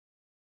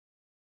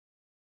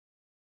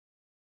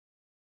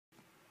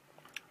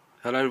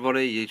Hello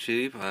everybody,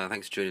 YouTube.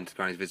 Thanks for tuning in to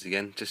Granny's Vids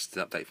again. Just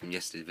an update from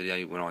yesterday's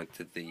video when I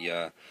did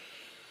the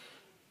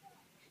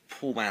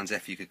poor man's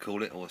Efie, you could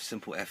call it, or a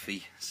simple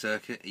Efie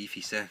circuit,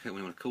 whatever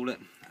you want to call it.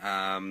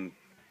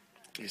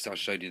 Yes, I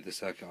showed you the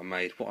circuit I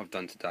made. What I've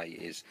done today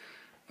is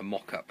a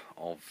mock-up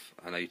of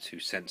an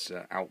O2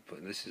 sensor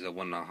output. This is a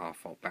 1.5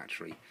 volt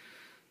battery.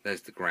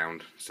 There's the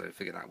ground, so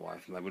forget that wire.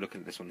 We're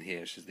looking at this one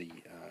here, which is the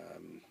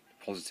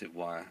positive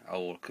wire,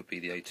 or it could be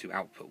the O2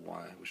 output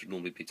wire, which would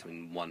normally be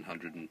between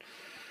 100 and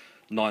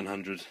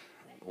 900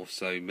 or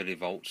so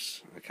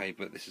millivolts. Okay,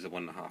 but this is a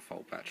 1.5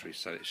 volt battery,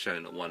 so it's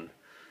shown at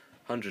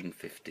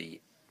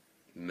 150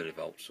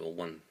 millivolts or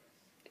 1.5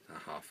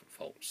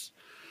 volts.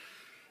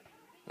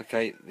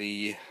 Okay,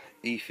 the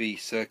Efie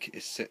circuit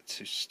is set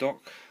to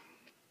stock.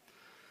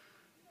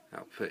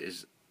 Output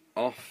is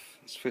off,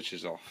 switch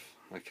is off.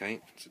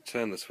 Okay, to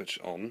turn the switch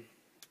on,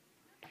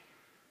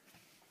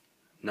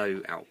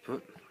 no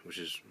output, which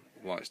is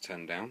why it's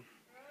turned down.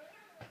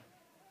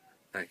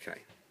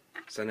 Okay,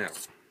 so now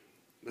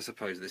let's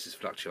suppose this is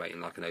fluctuating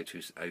like an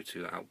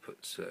O2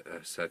 output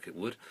circuit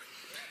would.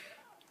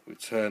 We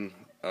turn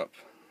up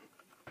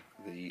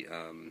the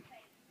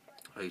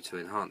O2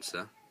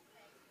 enhancer.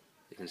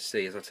 You can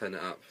see as I turn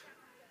it up,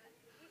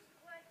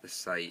 let's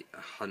say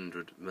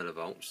 100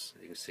 millivolts.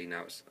 You can see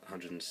now it's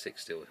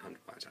 160 or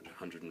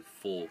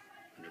 104,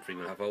 103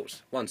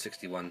 millivolts,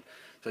 161.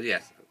 So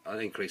yeah,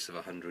 an increase of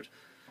 100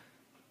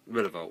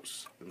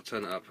 millivolts. We'll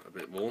turn it up a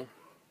bit more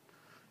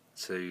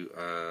to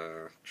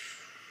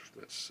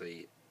let's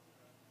see,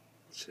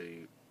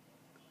 to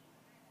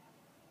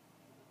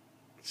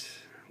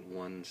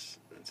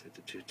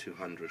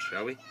 200,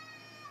 shall we?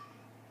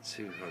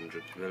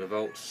 200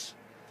 millivolts,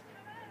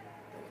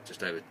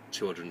 just over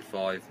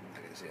 205.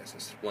 Yes,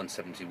 that's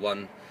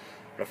 171,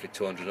 roughly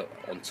 200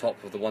 on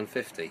top of the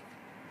 150.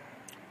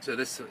 So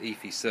this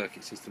Efie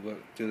circuit seems to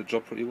do the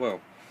job pretty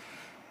well.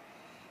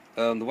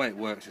 The way it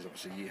works is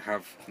obviously you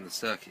have from the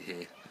circuit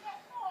here,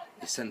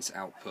 the sensor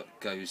output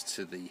goes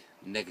to the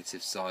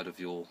negative side of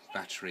your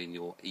battery and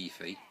your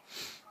Efie.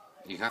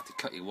 You have to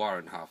cut your wire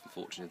in half,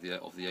 unfortunately,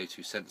 of the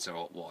O2 sensor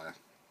wire.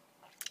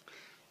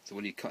 So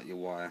when you cut your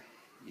wire,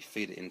 you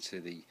feed it into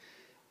the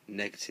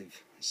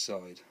negative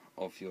side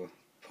of your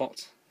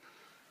pot,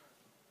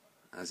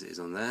 as it is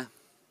on there,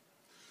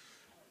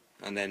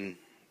 and then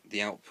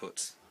the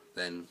output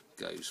then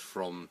goes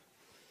from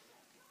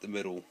the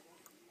middle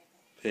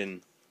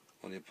pin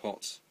on your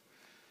pot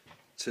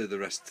to the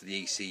rest of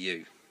the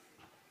ECU,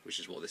 which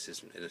is what this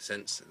is in a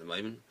sense at the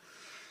moment.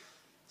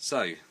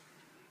 So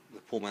the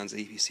poor man's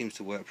Efie seems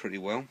to work pretty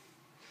well.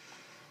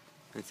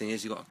 The thing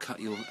is, you've got to cut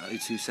your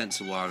O2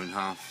 sensor wire in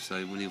half,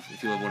 so when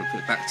if you want to put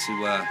it back to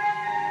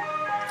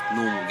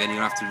normal again, you'll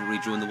have to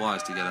rejoin the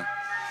wires together.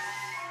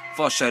 If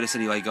I show this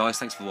anyway, guys,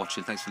 thanks for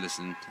watching, thanks for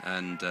listening,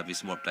 and there'll be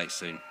some more updates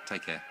soon.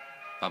 Take care,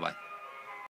 bye bye.